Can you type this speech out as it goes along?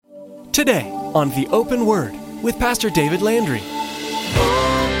Today on The Open Word with Pastor David Landry.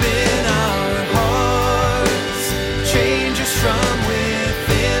 Open our hearts, change us from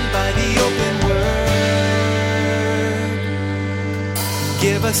within by the open word.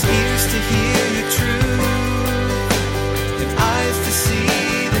 Give us ears to hear your truth and eyes to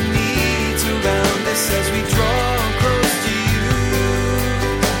see the needs around us as we draw close to you.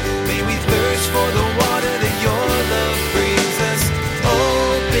 May we thirst for the water that your love brings us.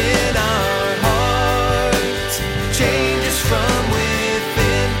 Open our hearts, change us from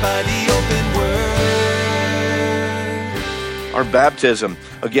within by the open word. Our baptism,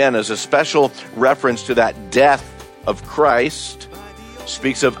 again, is a special reference to that death of Christ,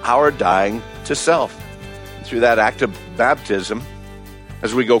 speaks of our dying to self. Through that act of baptism,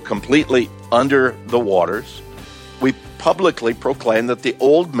 as we go completely under the waters, we publicly proclaim that the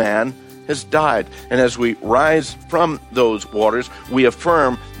old man has died. And as we rise from those waters, we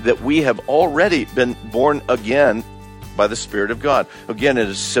affirm that we have already been born again by the Spirit of God. Again, it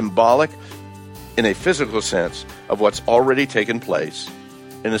is symbolic in a physical sense of what's already taken place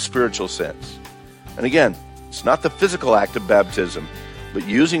in a spiritual sense. And again, it's not the physical act of baptism, but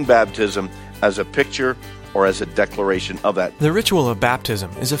using baptism as a picture or as a declaration of that. The ritual of baptism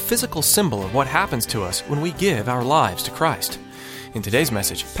is a physical symbol of what happens to us when we give our lives to Christ. In today's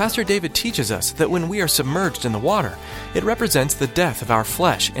message, Pastor David teaches us that when we are submerged in the water, it represents the death of our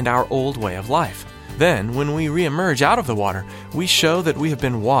flesh and our old way of life. Then, when we re-emerge out of the water, we show that we have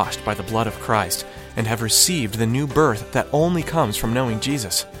been washed by the blood of Christ and have received the new birth that only comes from knowing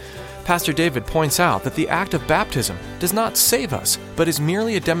Jesus. Pastor David points out that the act of baptism does not save us, but is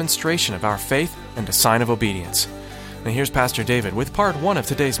merely a demonstration of our faith and a sign of obedience. Now here's Pastor David with part 1 of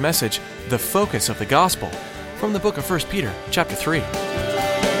today's message, The Focus of the Gospel, from the book of 1 Peter, chapter 3. Open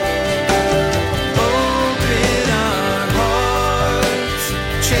our hearts,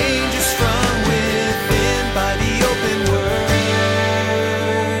 change us from within by the open word.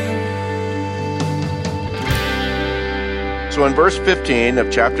 So in verse 15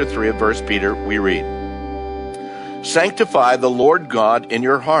 of chapter 3 of 1 Peter, we read, "Sanctify the Lord God in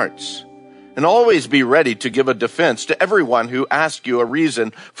your hearts, and always be ready to give a defense to everyone who asks you a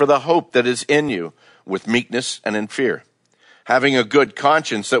reason for the hope that is in you, with meekness and in fear, having a good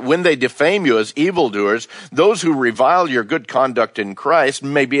conscience, that when they defame you as evildoers, those who revile your good conduct in Christ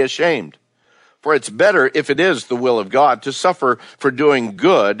may be ashamed. For it's better, if it is the will of God, to suffer for doing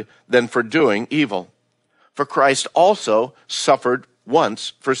good than for doing evil. For Christ also suffered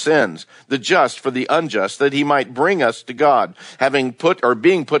once for sins, the just for the unjust, that he might bring us to God, being put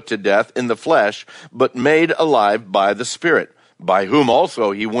to death in the flesh, but made alive by the Spirit, by whom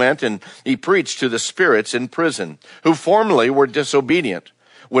also he went and he preached to the spirits in prison, who formerly were disobedient,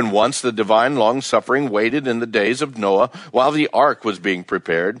 when once the divine long-suffering waited in the days of Noah while the ark was being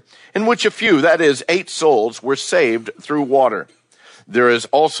prepared, in which a few, that is, 8 souls, were saved through water. There is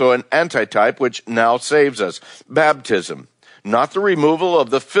also an antitype which now saves us, baptism, not the removal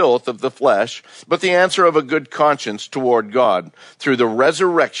of the filth of the flesh, but the answer of a good conscience toward God through the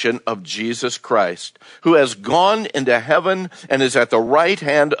resurrection of Jesus Christ, who has gone into heaven and is at the right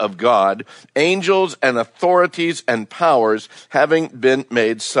hand of God, angels and authorities and powers having been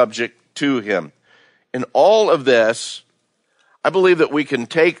made subject to him." In all of this, I believe that we can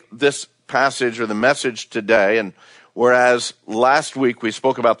take this passage or the message today, and whereas last week we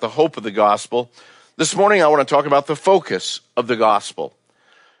spoke about the hope of the gospel, this morning I want to talk about the focus of the gospel.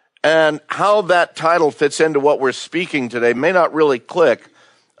 And how that title fits into what we're speaking today may not really click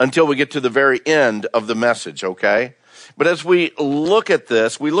until we get to the very end of the message, okay? But as we look at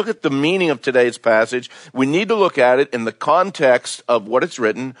this, we look at the meaning of today's passage, we need to look at it in the context of what it's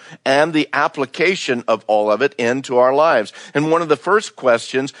written and the application of all of it into our lives. And one of the first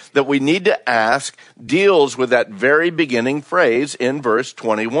questions that we need to ask deals with that very beginning phrase in verse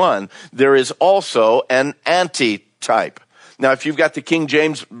 21. There is also an antitype. Now, if you've got the King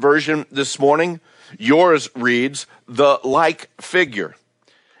James Version this morning, yours reads, "the like figure."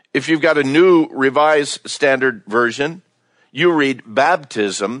 If you've got a New Revised Standard Version, you read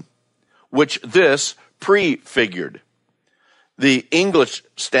baptism, which this prefigured. The English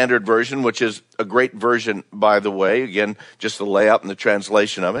Standard Version, which is a great version, by the way, again, just the layout and the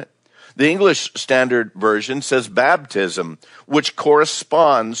translation of it. The English Standard Version says baptism, which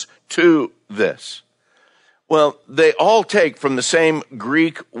corresponds to this. Well, they all take from the same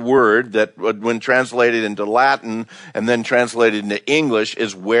Greek word that when translated into Latin and then translated into English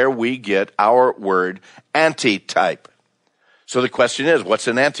is where we get our word antitype. So the question is, what's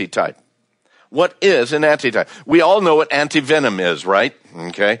an antitype? What is an antitype? We all know what antivenom is, right?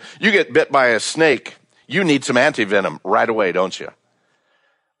 Okay. You get bit by a snake, you need some antivenom right away, don't you?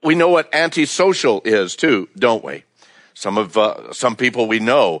 We know what antisocial is too, don't we? Some people we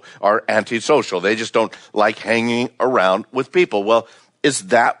know are antisocial. They just don't like hanging around with people. Well, is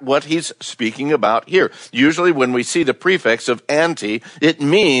that what he's speaking about here? Usually when we see the prefix of anti, it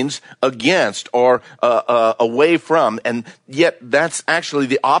means against or away from, and yet that's actually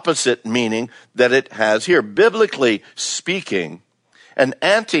the opposite meaning that it has here. Biblically speaking, an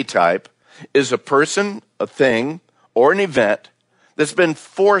antitype is a person, a thing, or an event that's been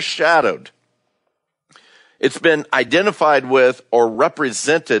foreshadowed. It's been identified with or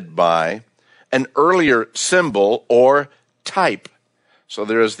represented by an earlier symbol or type. So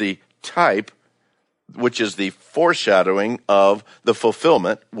there is the type, which is the foreshadowing of the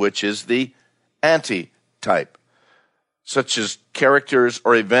fulfillment, which is the antitype. Such as characters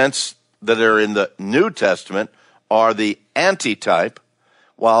or events that are in the New Testament are the antitype,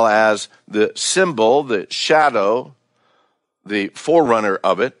 while as the symbol, the shadow, the forerunner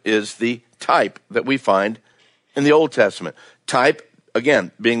of it is the type that we find in the Old Testament. Type, again,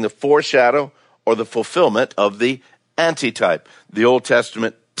 being the foreshadow or the fulfillment of the antitype. The Old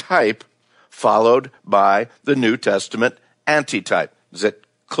Testament type followed by the New Testament antitype. Does it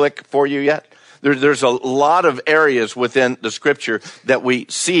click for you yet? There's a lot of areas within the scripture that we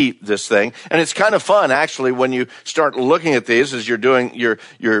see this thing. And it's kind of fun, actually, when you start looking at these as you're doing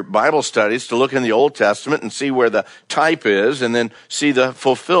your Bible studies, to look in the Old Testament and see where the type is, and then see the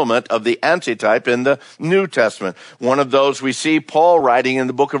fulfillment of the antitype in the New Testament. One of those we see Paul writing in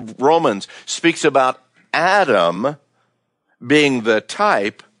the book of Romans speaks about Adam being the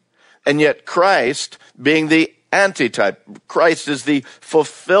type, and yet Christ being the antitype. Christ is the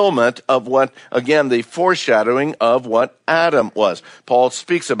fulfillment of what, again, the foreshadowing of what Adam was. Paul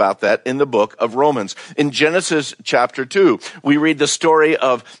speaks about that in the book of Romans. In Genesis chapter 2, we read the story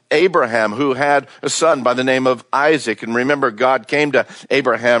of Abraham, who had a son by the name of Isaac. And remember, God came to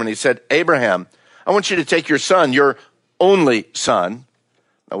Abraham and he said, Abraham, I want you to take your son, your only son.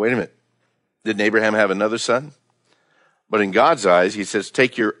 Now, wait a minute. Didn't Abraham have another son? But in God's eyes, he says,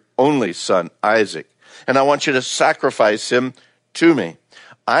 take your only son, Isaac, and I want you to sacrifice him to me.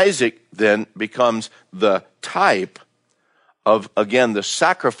 Isaac then becomes the type of, again, the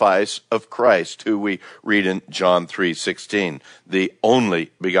sacrifice of Christ, who we read in John 3:16, the only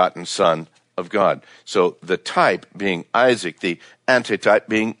begotten Son of God. So the type being Isaac, the antitype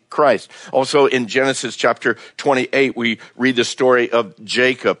being Christ. Also in Genesis chapter 28, we read the story of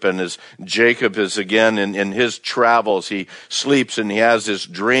Jacob, and as Jacob is again in his travels, he sleeps and he has this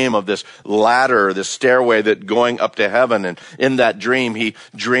dream of this ladder, this stairway that going up to heaven. And in that dream, he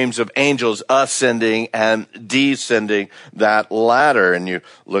dreams of angels ascending and descending that ladder. And you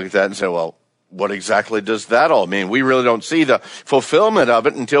look at that and say, well, what exactly does that all mean? We really don't see the fulfillment of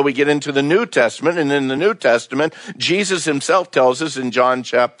it until we get into the New Testament. And in the New Testament, Jesus himself tells us in John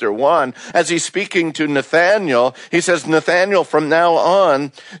chapter 1, as he's speaking to Nathanael, he says, Nathanael, from now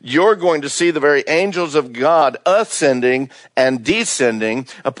on, you're going to see the very angels of God ascending and descending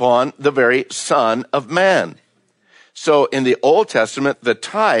upon the very Son of Man. So in the Old Testament, the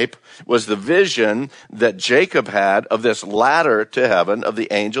type was the vision that Jacob had of this ladder to heaven, of the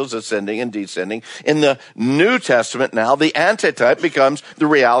angels ascending and descending. In the New Testament now, the antitype becomes the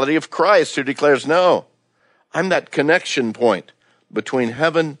reality of Christ, who declares, no, I'm that connection point between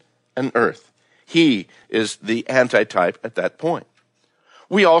heaven and earth. He is the antitype at that point.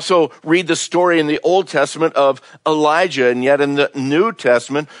 We also read the story in the Old Testament of Elijah, and yet in the New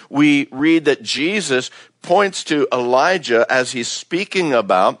Testament, we read that Jesus points to Elijah as he's speaking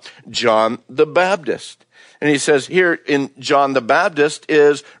about John the Baptist. And he says here in John the Baptist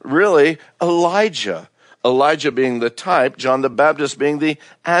is really Elijah. Elijah being the type, John the Baptist being the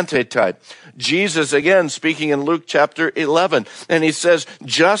antitype. Jesus, again, speaking in Luke chapter 11, and he says,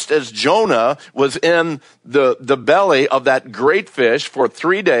 just as Jonah was in the belly of that great fish for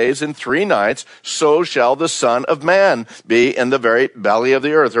 3 days and 3 nights, so shall the Son of Man be in the very belly of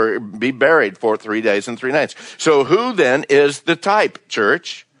the earth, or be buried for 3 days and 3 nights. So who then is the type,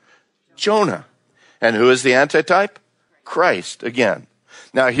 church? Jonah. And who is the antitype? Christ, again.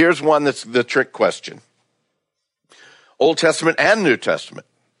 Now, here's one that's the trick question. Old Testament and New Testament,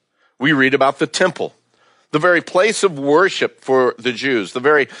 we read about the temple, the very place of worship for the Jews, the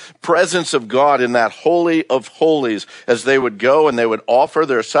very presence of God in that holy of holies, as they would go and they would offer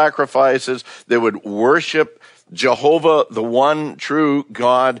their sacrifices, they would worship Jehovah, the one true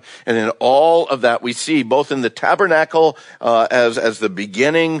God. And in all of that, we see both in the tabernacle as the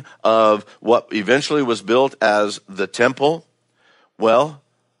beginning of what eventually was built as the temple. Well,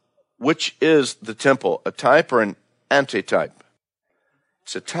 which is the temple, a type or an antitype?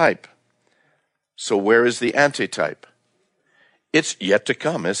 It's a type. So where is the antitype? It's yet to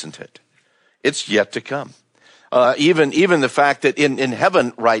come, isn't it? It's yet to come. Even the fact that in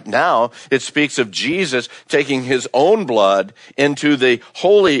heaven right now, it speaks of Jesus taking his own blood into the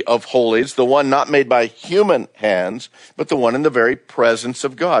Holy of Holies, the one not made by human hands, but the one in the very presence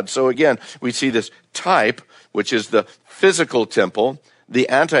of God. So again, we see this type, which is the physical temple, the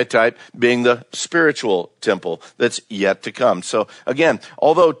antitype being the spiritual temple that's yet to come. So again,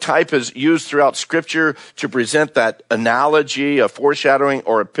 although type is used throughout Scripture to present that analogy, a foreshadowing,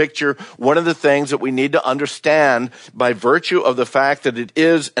 or a picture, one of the things that we need to understand by virtue of the fact that it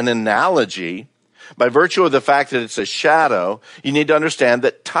is an analogy, by virtue of the fact that it's a shadow, you need to understand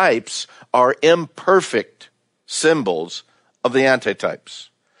that types are imperfect symbols of the antitypes.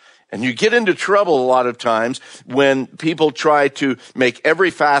 And you get into trouble a lot of times when people try to make every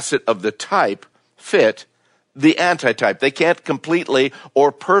facet of the type fit the antitype. They can't completely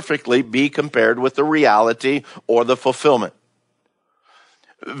or perfectly be compared with the reality or the fulfillment.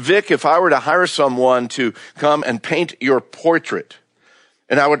 Vic, if I were to hire someone to come and paint your portrait,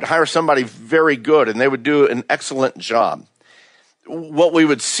 and I would hire somebody very good and they would do an excellent job, what we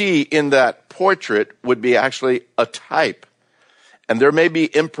would see in that portrait would be actually a type. And there may be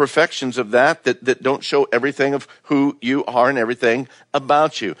imperfections of that don't show everything of who you are and everything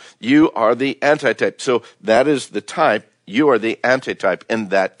about you. You are the antitype. So that is the type. You are the antitype in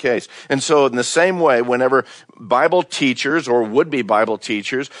that case. And so in the same way, whenever Bible teachers or would-be Bible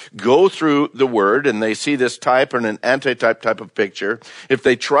teachers go through the Word and they see this type and an antitype type of picture, if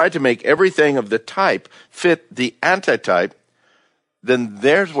they try to make everything of the type fit the antitype, then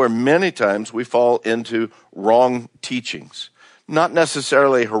there's where many times we fall into wrong teachings. Not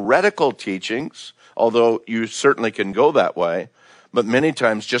necessarily heretical teachings, although you certainly can go that way, but many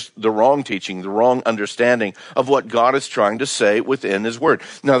times just the wrong teaching, the wrong understanding of what God is trying to say within his word.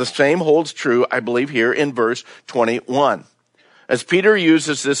 Now, the same holds true, I believe, here in verse 21. As Peter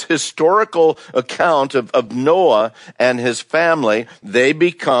uses this historical account of Noah and his family, they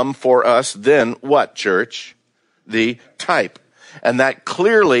become for us then what, church? The type. And that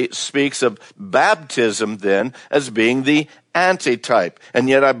clearly speaks of baptism then as being the antitype. And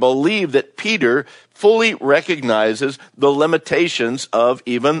yet I believe that Peter fully recognizes the limitations of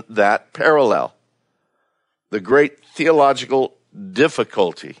even that parallel. The great theological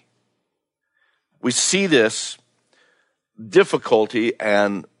difficulty. We see this difficulty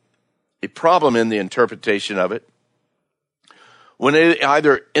and a problem in the interpretation of it when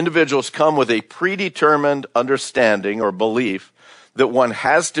either individuals come with a predetermined understanding or belief that one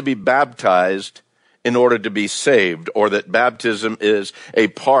has to be baptized in order to be saved, or that baptism is a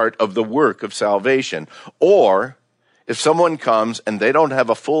part of the work of salvation. Or if someone comes and they don't have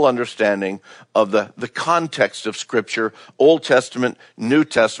a full understanding of the context of Scripture, Old Testament, New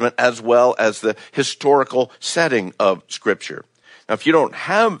Testament, as well as the historical setting of Scripture. Now, if you don't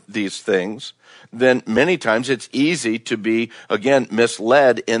have these things, then many times it's easy to be, again,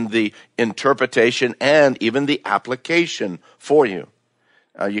 misled in the interpretation and even the application for you.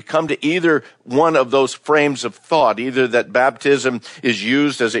 You come to either one of those frames of thought, either that baptism is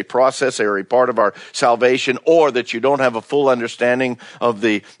used as a process or a part of our salvation, or that you don't have a full understanding of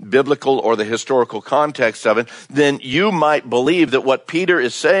the biblical or the historical context of it, then you might believe that what Peter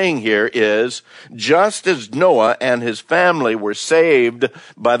is saying here is, just as Noah and his family were saved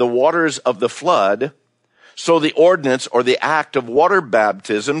by the waters of the flood, so the ordinance or the act of water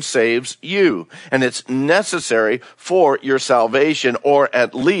baptism saves you. And it's necessary for your salvation, or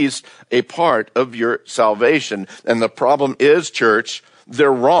at least a part of your salvation. And the problem is, church,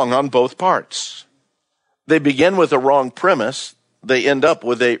 they're wrong on both parts. They begin with a wrong premise. They end up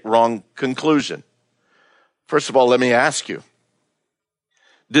with a wrong conclusion. First of all, let me ask you,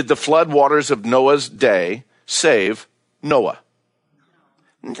 did the flood waters of Noah's day save Noah?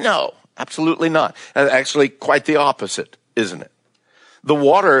 No. Absolutely not. Actually, quite the opposite, isn't it? The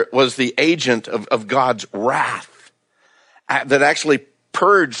water was the agent of God's wrath that actually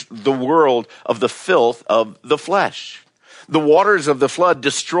purged the world of the filth of the flesh. The waters of the flood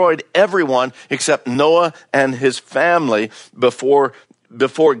destroyed everyone except Noah and his family before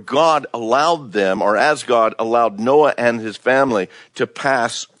God allowed them, or as God allowed Noah and his family to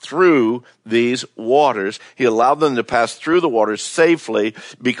pass through these waters. He allowed them to pass through the waters safely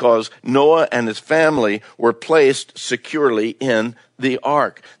because Noah and his family were placed securely in the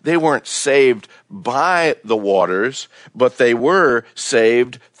ark. They weren't saved by the waters, but they were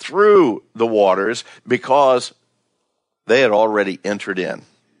saved through the waters because they had already entered in.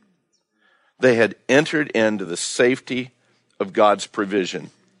 They had entered into the safety of God's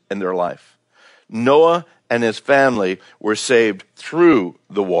provision in their life. Noah and his family were saved through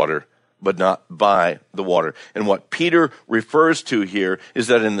the water, but not by the water. And what Peter refers to here is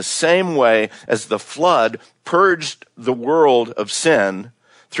that in the same way as the flood purged the world of sin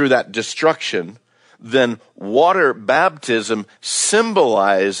through that destruction, then water baptism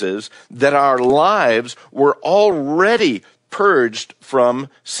symbolizes that our lives were already purged from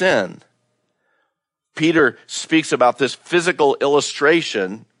sin. Peter speaks about this physical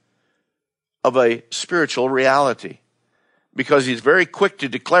illustration of a spiritual reality, because he's very quick to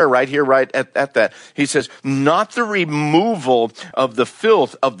declare right here, right at that. He says, not the removal of the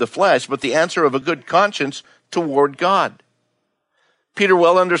filth of the flesh, but the answer of a good conscience toward God. Peter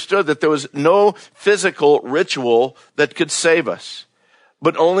well understood that there was no physical ritual that could save us,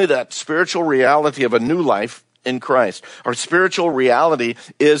 but only that spiritual reality of a new life in Christ. Our spiritual reality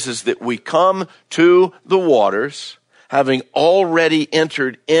is that we come to the waters having already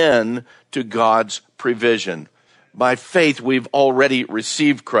entered in to God's provision. By faith, we've already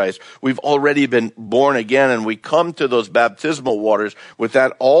received Christ. We've already been born again, and we come to those baptismal waters with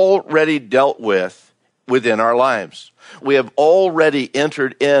that already dealt with within our lives. We have already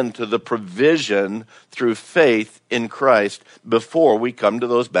entered into the provision through faith in Christ before we come to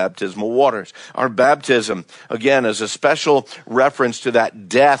those baptismal waters. Our baptism, again, is a special reference to that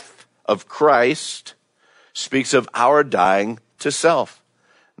death of Christ, speaks of our dying to self.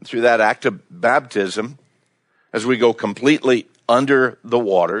 And through that act of baptism, as we go completely under the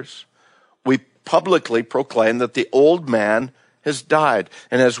waters, we publicly proclaim that the old man has died.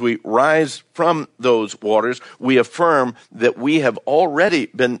 And as we rise from those waters, we affirm that we have already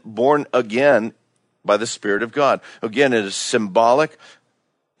been born again by the Spirit of God. Again, it is symbolic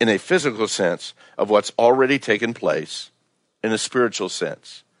in a physical sense of what's already taken place in a spiritual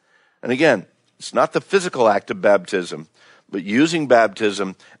sense. And again, it's not the physical act of baptism, but using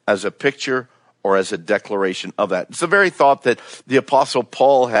baptism as a picture or as a declaration of that. It's the very thought that the Apostle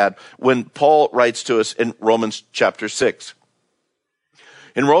Paul had when Paul writes to us in Romans chapter 6.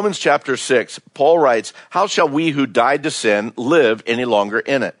 In Romans chapter 6, Paul writes, how shall we who died to sin live any longer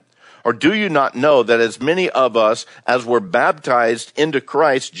in it? Or do you not know that as many of us as were baptized into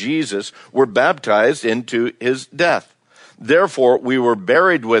Christ Jesus were baptized into his death? Therefore, we were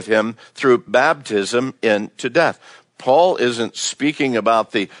buried with him through baptism into death. Paul isn't speaking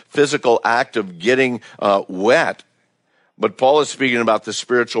about the physical act of getting wet, but Paul is speaking about the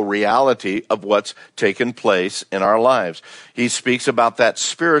spiritual reality of what's taken place in our lives. He speaks about that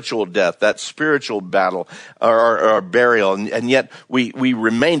spiritual death, that spiritual battle or burial, and yet we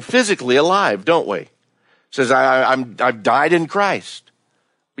remain physically alive, don't we? It says, I've died in Christ,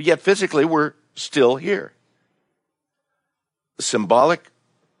 but yet physically we're still here. The symbolic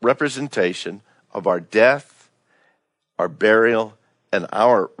representation of our death, our burial, and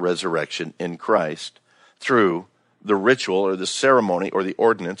our resurrection in Christ through the ritual or the ceremony or the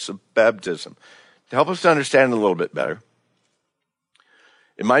ordinance of baptism. To help us to understand it a little bit better,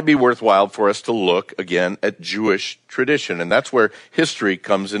 it might be worthwhile for us to look again at Jewish tradition. And that's where history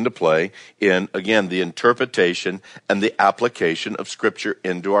comes into play in, again, the interpretation and the application of Scripture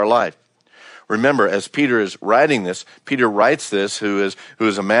into our life. Remember, as Peter is writing this, Peter writes this, who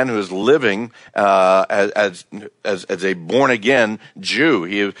is a man who is living as a born again Jew.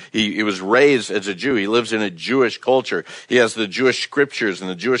 He was raised as a Jew. He lives in a Jewish culture. He has the Jewish scriptures and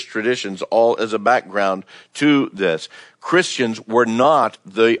the Jewish traditions all as a background to this. Christians were not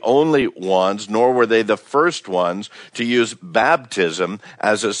the only ones, nor were they the first ones to use baptism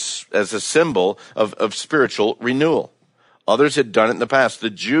as a symbol of spiritual renewal. Others had done it in the past. The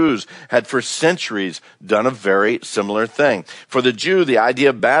Jews had for centuries done a very similar thing. For the Jew, the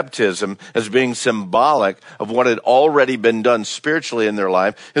idea of baptism as being symbolic of what had already been done spiritually in their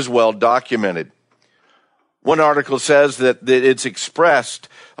life is well documented. One article says that it's expressed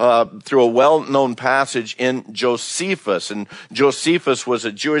through a well-known passage in Josephus. And Josephus was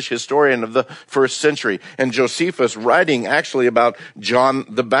a Jewish historian of the first century. And Josephus writing actually about John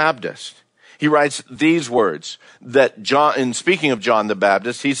the Baptist. He writes these words, that John, in speaking of John the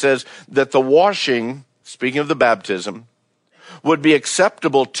Baptist, he says that the washing, speaking of the baptism, would be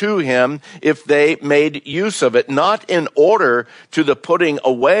acceptable to him if they made use of it, not in order to the putting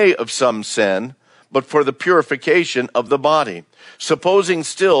away of some sin, but for the purification of the body, supposing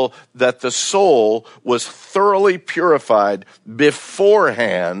still that the soul was thoroughly purified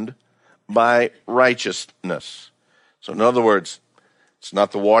beforehand by righteousness. So in other words, it's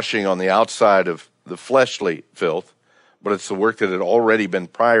not the washing on the outside of the fleshly filth, but it's the work that had already been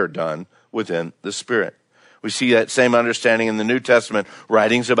prior done within the Spirit. We see that same understanding in the New Testament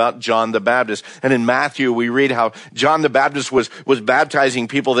writings about John the Baptist. And in Matthew, we read how John the Baptist was baptizing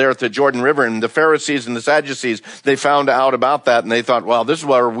people there at the Jordan River, and the Pharisees and the Sadducees, they found out about that, and they thought, well, this is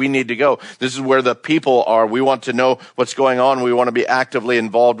where we need to go. This is where the people are. We want to know what's going on. We want to be actively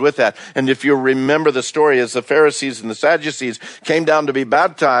involved with that. And if you remember the story, as the Pharisees and the Sadducees came down to be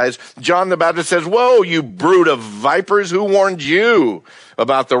baptized, John the Baptist says, whoa, you brood of vipers, who warned you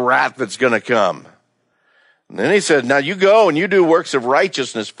about the wrath that's going to come? And then he said, now you go and you do works of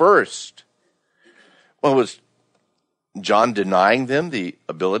righteousness first. Well, was John denying them the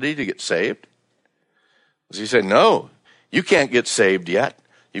ability to get saved? He said, no, you can't get saved yet.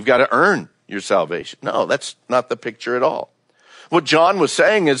 You've got to earn your salvation. No, that's not the picture at all. What John was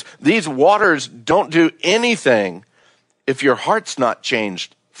saying is these waters don't do anything if your heart's not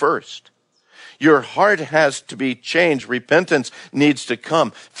changed first. Your heart has to be changed. Repentance needs to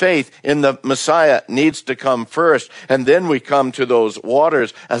come. Faith in the Messiah needs to come first. And then we come to those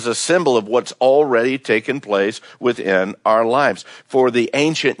waters as a symbol of what's already taken place within our lives. For the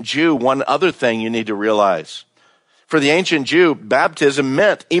ancient Jew, one other thing you need to realize. For the ancient Jew, baptism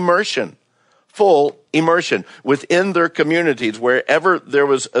meant immersion, full immersion within their communities. Wherever there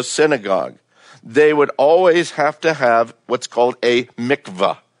was a synagogue, they would always have to have what's called a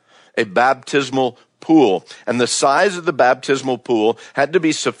mikvah, a baptismal pool. And the size of the baptismal pool had to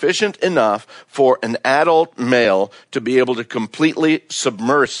be sufficient enough for an adult male to be able to completely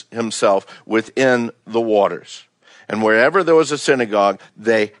submerge himself within the waters. And wherever there was a synagogue,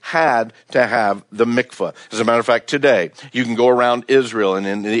 they had to have the mikvah. As a matter of fact, today, you can go around Israel and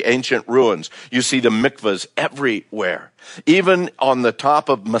in the ancient ruins, you see the mikvahs everywhere. Even on the top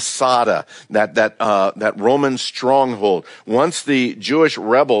of Masada, that Roman stronghold. Once the Jewish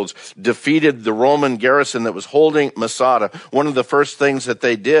rebels defeated the Roman garrison that was holding Masada, one of the first things that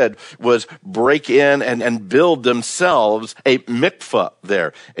they did was break in and build themselves a mikvah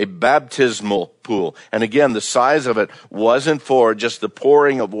there, a baptismal pool. And again, the size of it wasn't for just the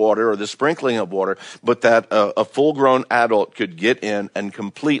pouring of water or the sprinkling of water, but that a full-grown adult could get in and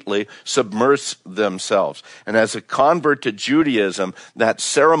completely submerge themselves. And as a convert to Judaism, that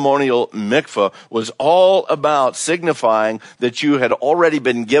ceremonial mikvah was all about signifying that you had already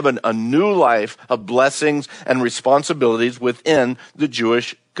been given a new life of blessings and responsibilities within the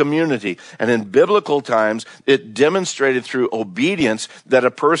Jewish community. And in biblical times, it demonstrated through obedience that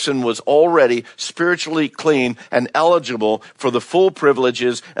a person was already spiritually clean and eligible for the full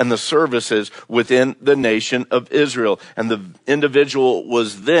privileges and the services within the nation of Israel. And the individual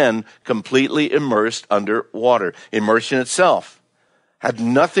was then completely immersed under water. Immersion itself had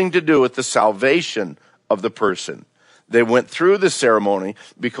nothing to do with the salvation of the person. They went through the ceremony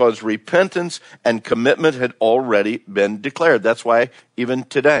because repentance and commitment had already been declared. That's why even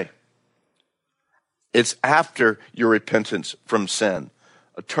today, it's after your repentance from sin,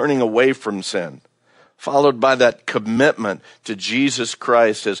 a turning away from sin, followed by that commitment to Jesus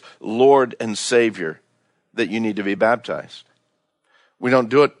Christ as Lord and Savior, that you need to be baptized. We don't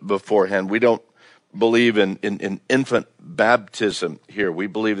do it beforehand. We don't believe in infant baptism here. We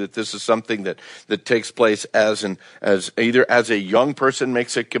believe that this is something that takes place as either as a young person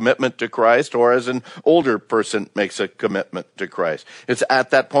makes a commitment to Christ or as an older person makes a commitment to Christ. It's at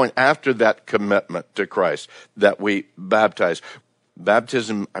that point after that commitment to Christ that we baptize.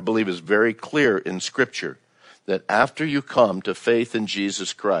 Baptism, I believe, is very clear in Scripture that after you come to faith in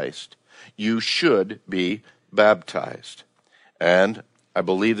Jesus Christ, you should be baptized. And I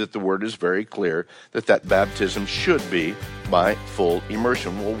believe that the word is very clear that baptism should be by full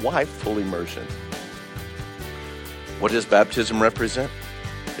immersion. Well, why full immersion? What does baptism represent?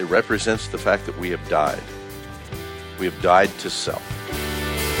 It represents the fact that we have died. We have died to self.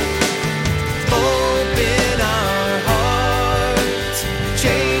 Open our hearts,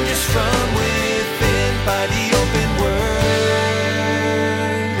 change us from within by the open word.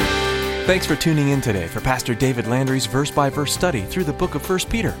 Thanks for tuning in today for Pastor David Landry's verse-by-verse study through the book of 1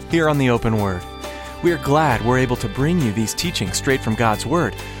 Peter here on the Open Word. We are glad we're able to bring you these teachings straight from God's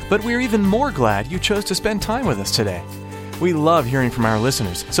Word, but we're even more glad you chose to spend time with us today. We love hearing from our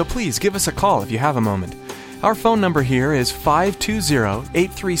listeners, so please give us a call if you have a moment. Our phone number here is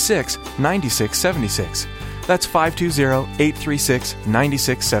 520-836-9676. That's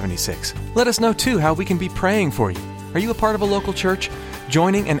 520-836-9676. Let us know, too, how we can be praying for you. Are you a part of a local church?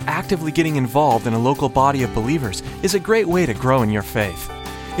 Joining and actively getting involved in a local body of believers is a great way to grow in your faith.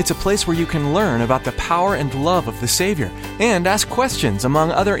 It's a place where you can learn about the power and love of the Savior and ask questions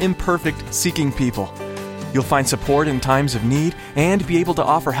among other imperfect, seeking people. You'll find support in times of need and be able to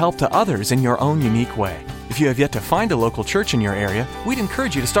offer help to others in your own unique way. If you have yet to find a local church in your area, we'd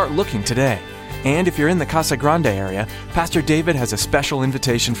encourage you to start looking today. And if you're in the Casa Grande area, Pastor David has a special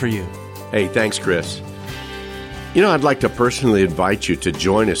invitation for you. Hey, thanks, Chris. You know, I'd like to personally invite you to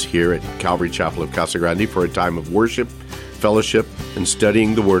join us here at Calvary Chapel of Casa Grande for a time of worship, fellowship, and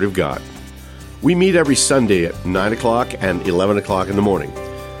studying the Word of God. We meet every Sunday at 9 o'clock and 11 o'clock in the morning,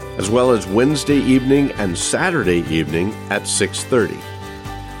 as well as Wednesday evening and Saturday evening at 6:30.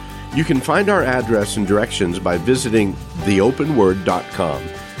 You can find our address and directions by visiting theopenword.com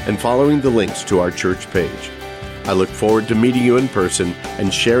and following the links to our church page. I look forward to meeting you in person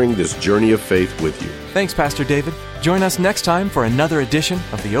and sharing this journey of faith with you. Thanks, Pastor David. Join us next time for another edition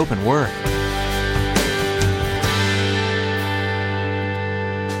of The Open Word.